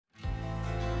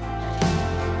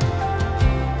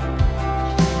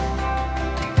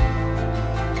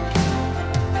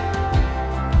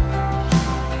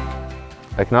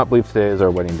I cannot believe today is our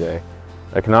wedding day.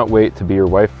 I cannot wait to be your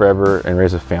wife forever and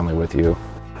raise a family with you.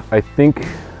 I think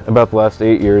about the last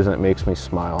 8 years and it makes me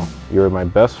smile. You are my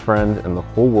best friend in the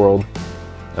whole world,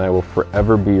 and I will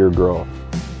forever be your girl.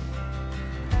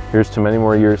 Here's to many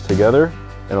more years together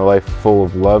and a life full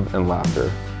of love and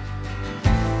laughter.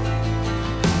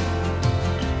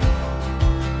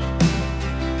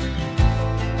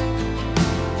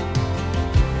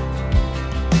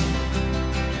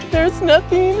 There's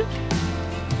nothing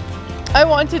I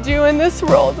want to do in this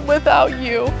world without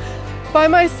you by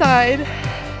my side,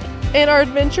 and our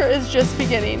adventure is just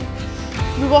beginning.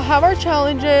 We will have our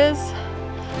challenges,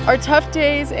 our tough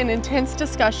days, and intense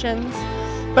discussions,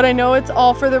 but I know it's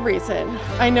all for the reason.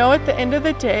 I know at the end of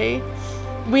the day,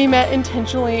 we met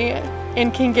intentionally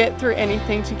and can get through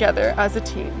anything together as a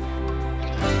team.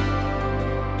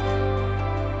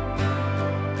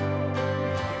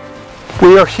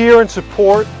 We are here in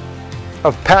support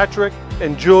of Patrick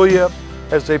and Julia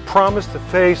as they promise to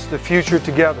face the future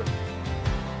together,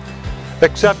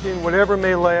 accepting whatever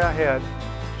may lay ahead.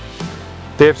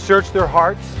 They have searched their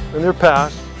hearts and their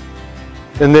past,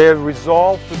 and they have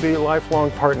resolved to be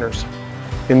lifelong partners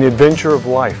in the adventure of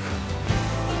life.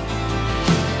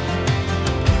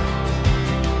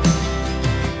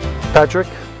 Patrick,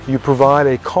 you provide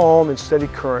a calm and steady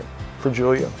current for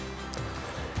Julia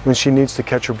when she needs to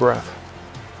catch her breath.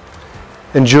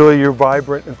 And Julia, your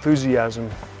vibrant enthusiasm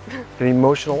and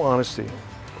emotional honesty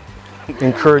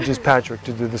encourages Patrick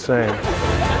to do the same.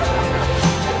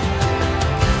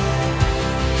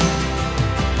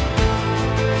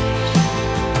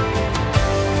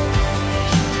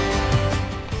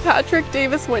 Patrick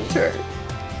Davis Winter,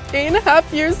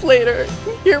 8.5 years later,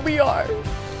 here we are.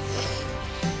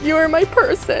 You are my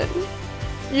person.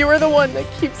 You are the one that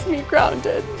keeps me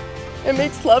grounded and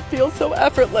makes love feel so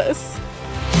effortless.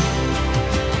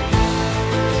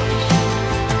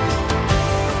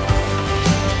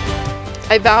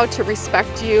 I vow to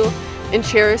respect you and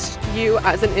cherish you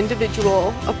as an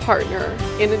individual, a partner,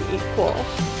 and an equal.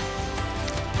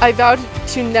 I vow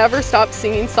to never stop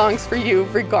singing songs for you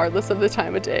regardless of the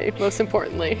time of day, most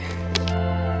importantly.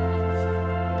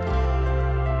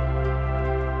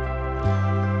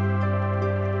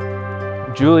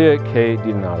 Julia K.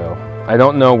 Donato, I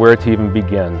don't know where to even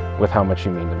begin with how much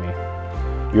you mean to me.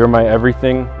 You're my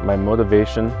everything, my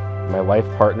motivation, my life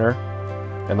partner,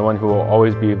 and the one who will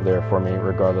always be there for me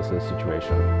regardless of the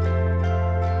situation.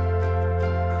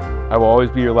 I will always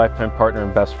be your lifetime partner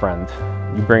and best friend.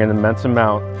 You bring an immense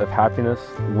amount of happiness,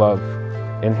 love,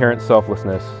 inherent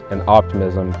selflessness, and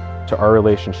optimism to our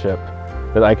relationship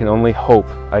that I can only hope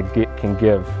I can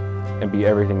give and be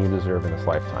everything you deserve in this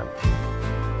lifetime.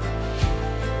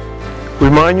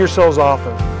 Remind yourselves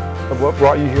often of what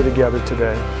brought you here together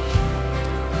today,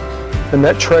 and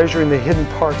that treasuring the hidden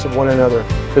parts of one another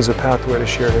is a pathway to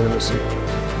shared intimacy.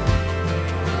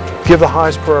 Give the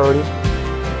highest priority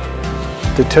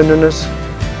to tenderness,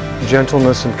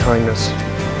 gentleness, and kindness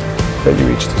that you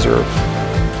each deserve.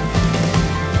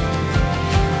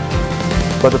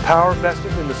 By the power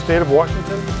vested in the state of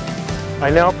Washington, I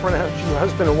now pronounce you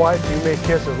husband and wife. You may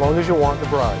kiss as long as you want the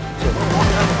bride.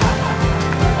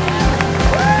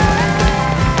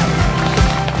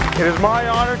 It is my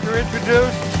honor to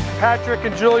introduce Patrick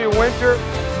and Julia Winter,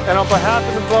 and on behalf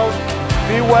of them both,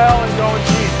 be well and go in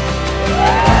peace.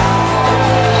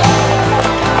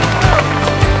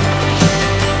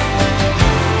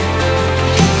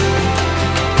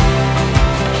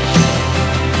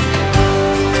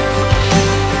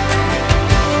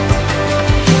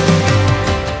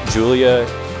 Julia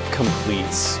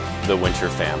completes the Winter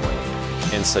family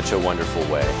in such a wonderful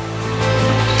way.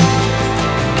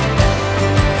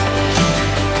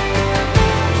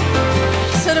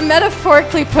 So to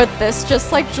metaphorically put this,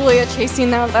 just like Julia chasing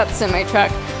down that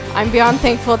semi-truck, I'm beyond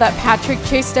thankful that Patrick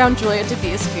chased down Julia to be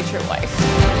his future wife.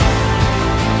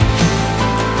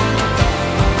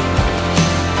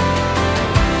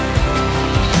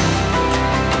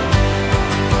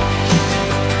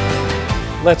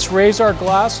 Let's raise our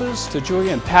glasses to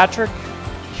Julia and Patrick.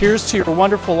 Here's to your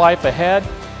wonderful life ahead,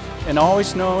 and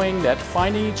always knowing that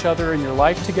finding each other in your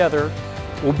life together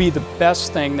will be the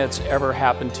best thing that's ever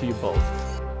happened to you both.